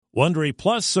Wondery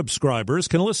Plus subscribers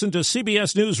can listen to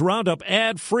CBS News Roundup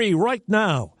ad-free right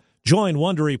now. Join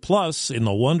Wondery Plus in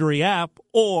the Wondery app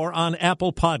or on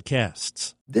Apple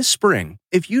Podcasts. This spring,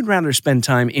 if you'd rather spend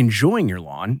time enjoying your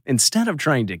lawn instead of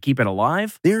trying to keep it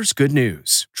alive, there's good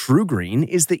news. True Green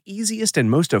is the easiest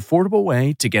and most affordable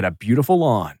way to get a beautiful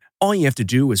lawn. All you have to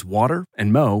do is water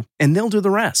and mow, and they'll do the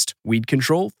rest. Weed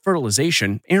control,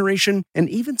 fertilization, aeration, and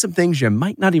even some things you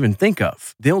might not even think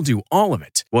of. They'll do all of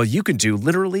it, while you can do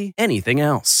literally anything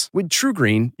else. With True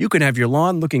Green, you can have your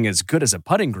lawn looking as good as a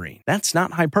putting green. That's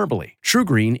not hyperbole. True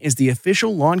Green is the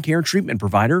official lawn care treatment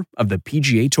provider of the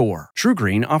PGA Tour. True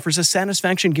Green offers a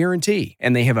satisfaction guarantee,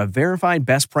 and they have a verified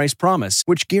best price promise,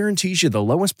 which guarantees you the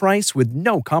lowest price with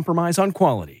no compromise on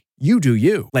quality. You do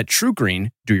you. Let True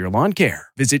Green do your lawn care.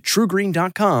 Visit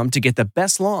TrueGreen.com to get the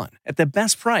best lawn at the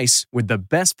best price with the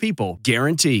best people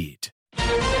guaranteed.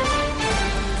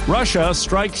 Russia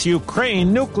strikes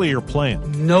Ukraine nuclear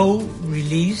plant. No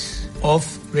release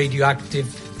of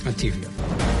radioactive material.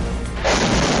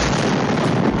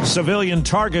 Civilian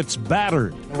targets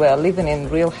battered. We're living in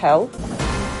real hell.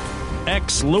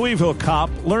 Ex-Louisville cop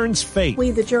learns fate.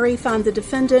 We, the jury, found the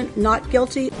defendant not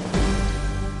guilty.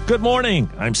 Good morning.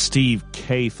 I'm Steve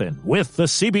Kathan with the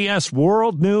CBS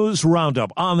World News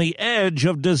Roundup. On the edge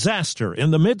of disaster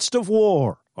in the midst of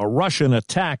war, a Russian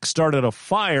attack started a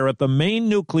fire at the main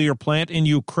nuclear plant in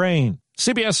Ukraine.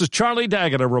 CBS's Charlie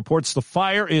D'Agata reports the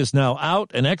fire is now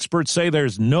out, and experts say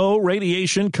there's no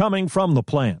radiation coming from the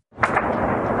plant.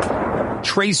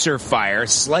 Tracer fire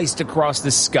sliced across the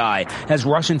sky as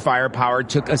Russian firepower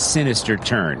took a sinister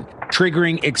turn,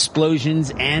 triggering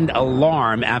explosions and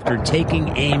alarm after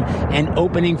taking aim and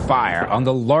opening fire on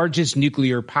the largest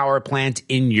nuclear power plant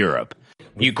in Europe.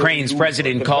 Ukraine's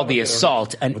president called the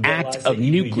assault an act of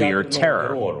nuclear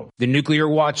terror. The nuclear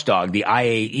watchdog, the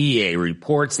IAEA,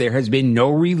 reports there has been no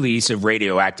release of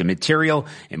radioactive material,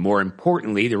 and more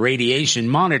importantly, the radiation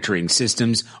monitoring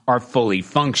systems are fully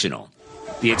functional.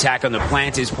 The attack on the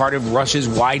plant is part of Russia's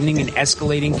widening and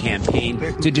escalating campaign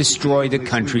to destroy the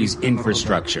country's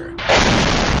infrastructure.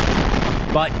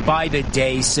 But by the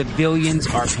day, civilians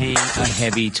are paying a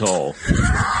heavy toll.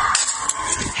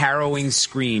 Harrowing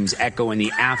screams echo in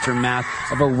the aftermath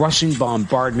of a Russian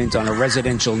bombardment on a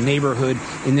residential neighborhood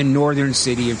in the northern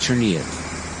city of Chernihiv.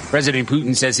 President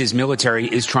Putin says his military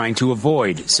is trying to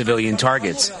avoid civilian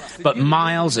targets, but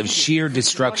miles of sheer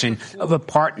destruction of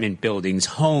apartment buildings,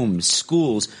 homes,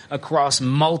 schools across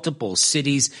multiple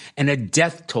cities, and a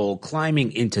death toll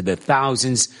climbing into the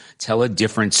thousands tell a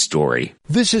different story.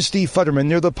 This is Steve Futterman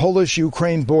near the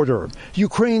Polish-Ukraine border.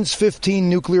 Ukraine's 15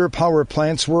 nuclear power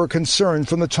plants were a concern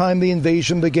from the time the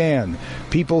invasion began.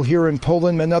 People here in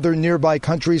Poland and other nearby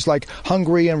countries like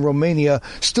Hungary and Romania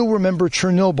still remember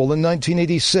Chernobyl in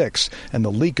 1986 and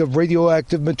the leak of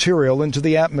radioactive material into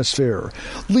the atmosphere.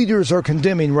 Leaders are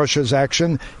condemning Russia's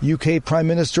action. UK Prime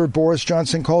Minister Boris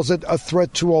Johnson calls it a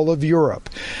threat to all of Europe.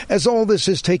 As all this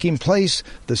is taking place,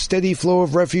 the steady flow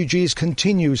of refugees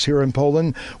continues here in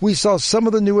Poland. We saw some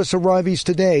of the newest arrivees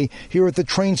today here at the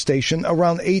train station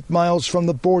around 8 miles from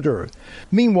the border.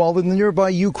 Meanwhile, in the nearby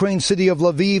Ukraine city of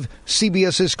Lviv,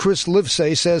 CBS's Chris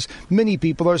Livesay says many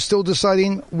people are still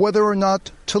deciding whether or not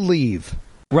to leave.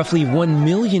 Roughly 1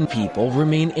 million people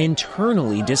remain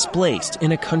internally displaced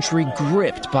in a country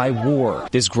gripped by war.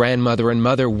 This grandmother and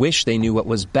mother wish they knew what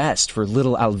was best for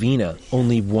little Alvina,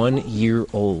 only 1 year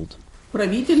old. We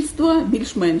have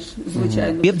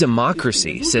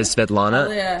democracy, says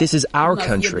Svetlana. This is our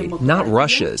country, not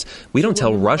Russia's. We don't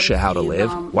tell Russia how to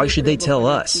live. Why should they tell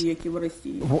us?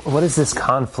 What has this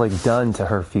conflict done to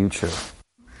her future?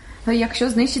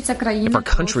 If our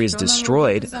country is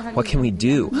destroyed, what can we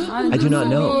do? I do not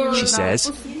know, she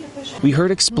says. We heard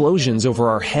explosions over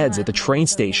our heads at the train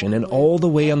station and all the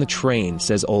way on the train,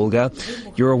 says Olga.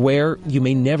 You're aware you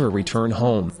may never return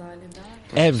home.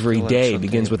 Every day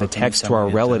begins with a text to our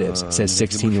relatives, says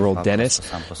 16-year-old Dennis.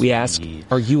 We ask,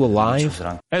 are you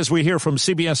alive? As we hear from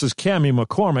CBS's Cami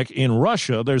McCormick, in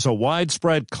Russia, there's a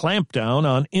widespread clampdown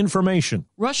on information.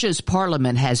 Russia's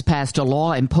parliament has passed a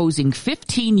law imposing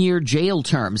 15-year jail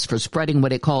terms for spreading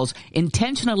what it calls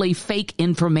intentionally fake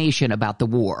information about the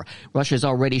war. Russia's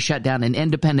already shut down an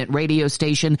independent radio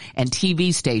station and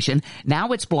TV station.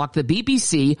 Now it's blocked the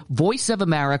BBC, Voice of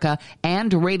America,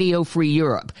 and Radio Free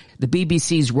Europe. The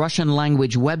BBC's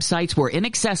Russian-language websites were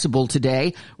inaccessible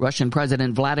today. Russian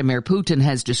President Vladimir Putin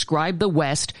has described the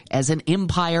West as an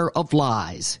empire of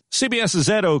lies. CBS's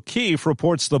Ed O'Keefe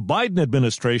reports the Biden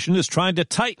administration is trying to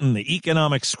tighten the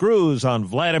economic screws on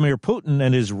Vladimir Putin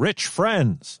and his rich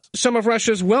friends. Some of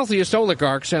Russia's wealthiest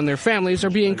oligarchs and their families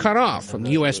are being cut off from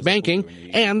U.S. banking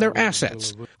and their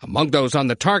assets. Among those on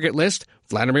the target list,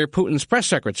 Vladimir Putin's press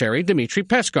secretary, Dmitry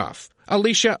Peskov,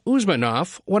 Alisha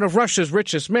Uzmanov, one of Russia's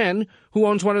richest men, who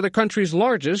owns one of the country's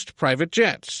largest private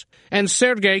jets, and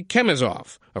Sergei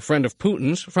Chemezov, a friend of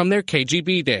Putin's from their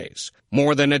KGB days.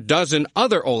 More than a dozen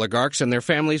other oligarchs and their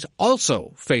families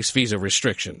also face visa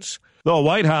restrictions. The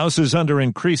White House is under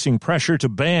increasing pressure to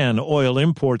ban oil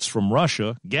imports from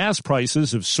Russia. Gas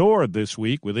prices have soared this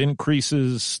week with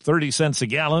increases 30 cents a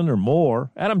gallon or more.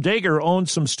 Adam Dager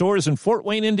owns some stores in Fort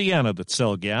Wayne, Indiana that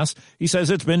sell gas. He says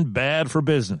it's been bad for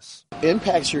business. It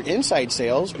impacts your inside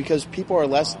sales because people are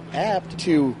less apt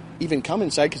to even come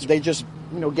inside because they just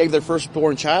gave their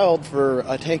firstborn child for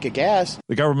a tank of gas.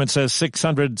 The government says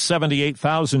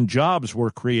 678,000 jobs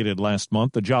were created last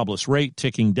month, the jobless rate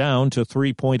ticking down to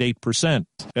 3.8%.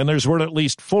 And there's word at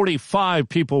least 45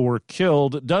 people were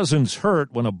killed, dozens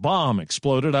hurt when a bomb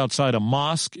exploded outside a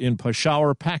mosque in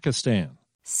Peshawar, Pakistan.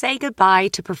 Say goodbye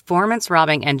to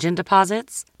performance-robbing engine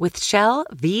deposits with Shell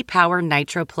V-Power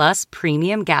Nitro Plus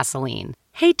Premium Gasoline.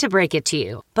 Hate to break it to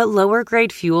you, but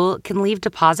lower-grade fuel can leave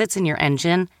deposits in your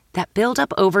engine that build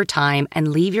up over time and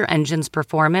leave your engine's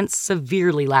performance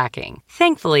severely lacking.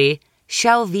 Thankfully,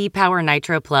 Shell V-Power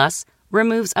Nitro Plus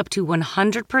removes up to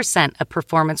 100% of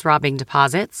performance-robbing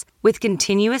deposits with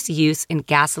continuous use in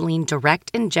gasoline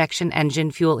direct injection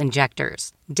engine fuel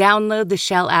injectors. Download the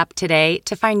Shell app today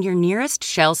to find your nearest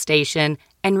Shell station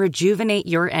and rejuvenate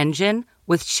your engine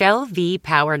with Shell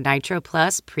V-Power Nitro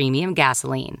Plus Premium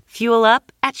Gasoline. Fuel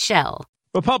up at Shell.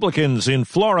 Republicans in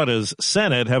Florida's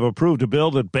Senate have approved a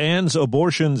bill that bans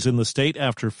abortions in the state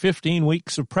after 15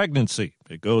 weeks of pregnancy.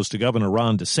 It goes to Governor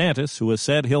Ron DeSantis, who has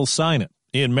said he'll sign it.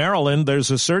 In Maryland,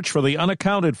 there's a search for the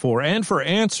unaccounted for and for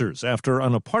answers after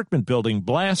an apartment building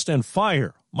blast and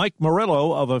fire. Mike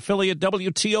Murillo of affiliate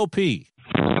WTOP.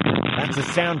 That's the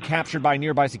sound captured by a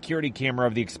nearby security camera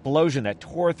of the explosion that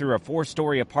tore through a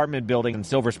 4-story apartment building in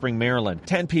Silver Spring, Maryland.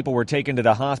 10 people were taken to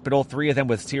the hospital, 3 of them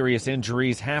with serious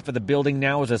injuries. Half of the building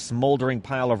now is a smoldering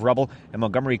pile of rubble, and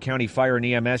Montgomery County Fire and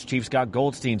EMS Chief Scott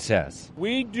Goldstein says,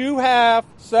 "We do have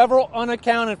several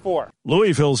unaccounted for."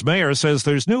 Louisville's mayor says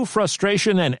there's new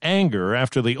frustration and anger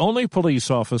after the only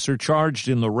police officer charged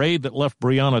in the raid that left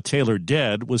Breonna Taylor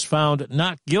dead was found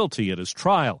not guilty at his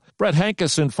trial. Brett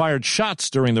Hankerson fired shots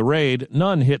during the raid.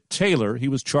 None hit Taylor. He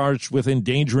was charged with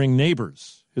endangering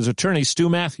neighbors. His attorney, Stu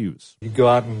Matthews. You go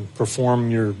out and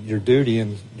perform your duty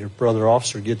and your brother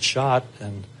officer gets shot,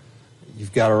 and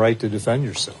you've got a right to defend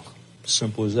yourself.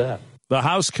 Simple as that. The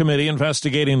House committee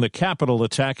investigating the Capitol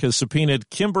attack has subpoenaed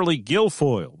Kimberly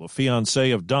Guilfoyle, the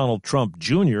fiancée of Donald Trump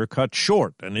Jr., cut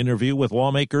short an interview with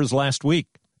lawmakers last week.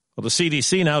 Well, the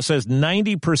CDC now says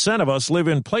 90% of us live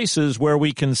in places where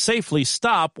we can safely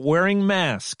stop wearing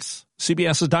masks.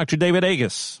 CBS's Dr. David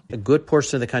Agus. A good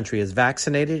portion of the country is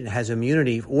vaccinated and has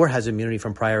immunity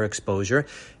from prior exposure,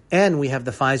 and we have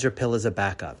the Pfizer pill as a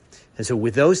backup. And so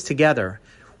with those together,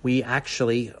 we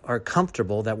actually are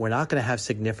comfortable that we're not going to have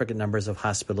significant numbers of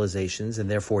hospitalizations and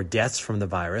therefore deaths from the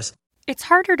virus. It's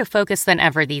harder to focus than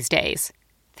ever these days.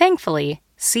 Thankfully,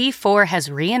 C4 has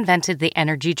reinvented the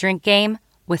energy drink game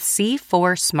with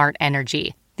C4 Smart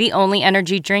Energy, the only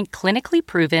energy drink clinically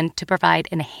proven to provide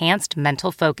enhanced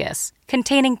mental focus,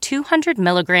 containing 200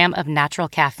 milligrams of natural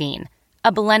caffeine,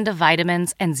 a blend of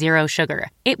vitamins, and 0 sugar.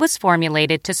 It was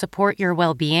formulated to support your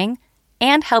well-being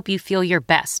and help you feel your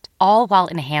best, all while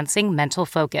enhancing mental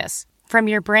focus. From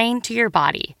your brain to your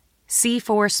body,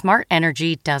 C4 Smart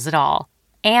Energy does it all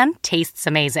and tastes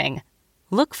amazing.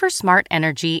 Look for Smart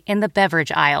Energy in the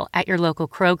beverage aisle at your local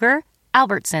Kroger,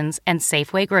 Albertsons, and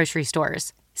Safeway grocery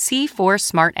stores. C4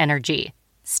 Smart Energy.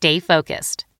 Stay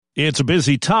focused. It's a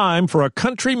busy time for a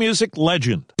country music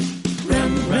legend.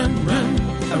 Run, run, run,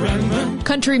 run, run.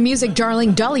 Country music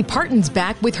darling Dolly Parton's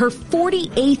back with her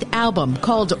 48th album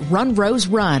called Run, Rose,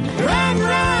 Run. Run,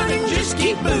 run, and just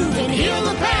keep moving. Heal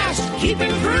the past, keep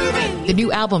improving. The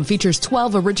new album features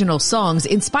 12 original songs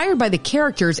inspired by the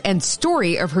characters and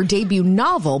story of her debut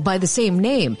novel by the same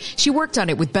name. She worked on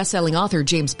it with best-selling author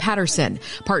James Patterson.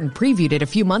 Parton previewed it a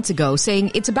few months ago,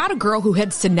 saying it's about a girl who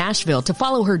heads to Nashville to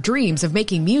follow her dreams of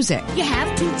making music. You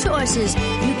have 2 choices.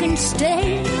 You can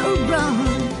stay or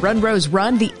run. Run, Rose,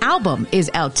 Run, the album is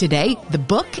out today. The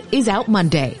book is out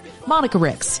Monday. Monica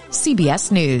Ricks,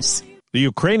 CBS News. The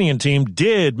Ukrainian team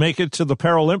did make it to the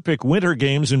Paralympic Winter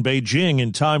Games in Beijing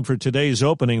in time for today's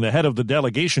opening. The head of the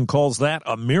delegation calls that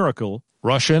a miracle.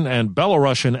 Russian and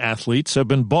Belarusian athletes have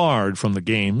been barred from the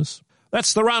games.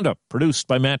 That's the Roundup, produced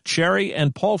by Matt Cherry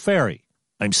and Paul Ferry.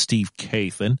 I'm Steve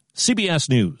Kathan, CBS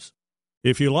News.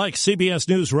 If you like CBS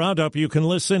News Roundup, you can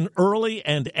listen early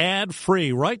and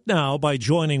ad-free right now by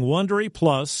joining Wondery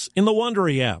Plus in the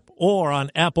Wondery app or on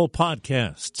Apple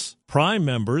Podcasts. Prime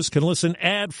members can listen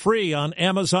ad-free on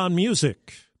Amazon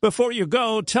Music. Before you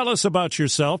go, tell us about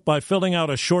yourself by filling out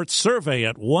a short survey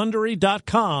at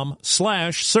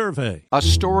Wondery.com/survey. A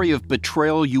story of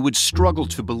betrayal you would struggle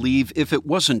to believe if it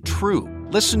wasn't true.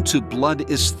 Listen to Blood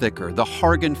is Thicker, the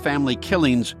Hargan family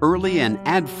killings, early and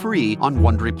ad-free on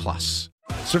Wondery Plus.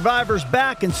 Survivor's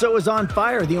back, and so is On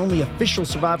Fire, the only official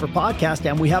Survivor podcast,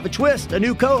 and we have a twist, a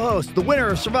new co-host, the winner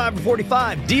of Survivor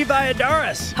 45, Dee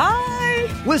Valladares. Hi!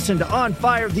 Listen to On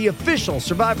Fire, the official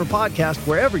Survivor podcast,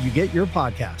 wherever you get your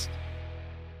podcast.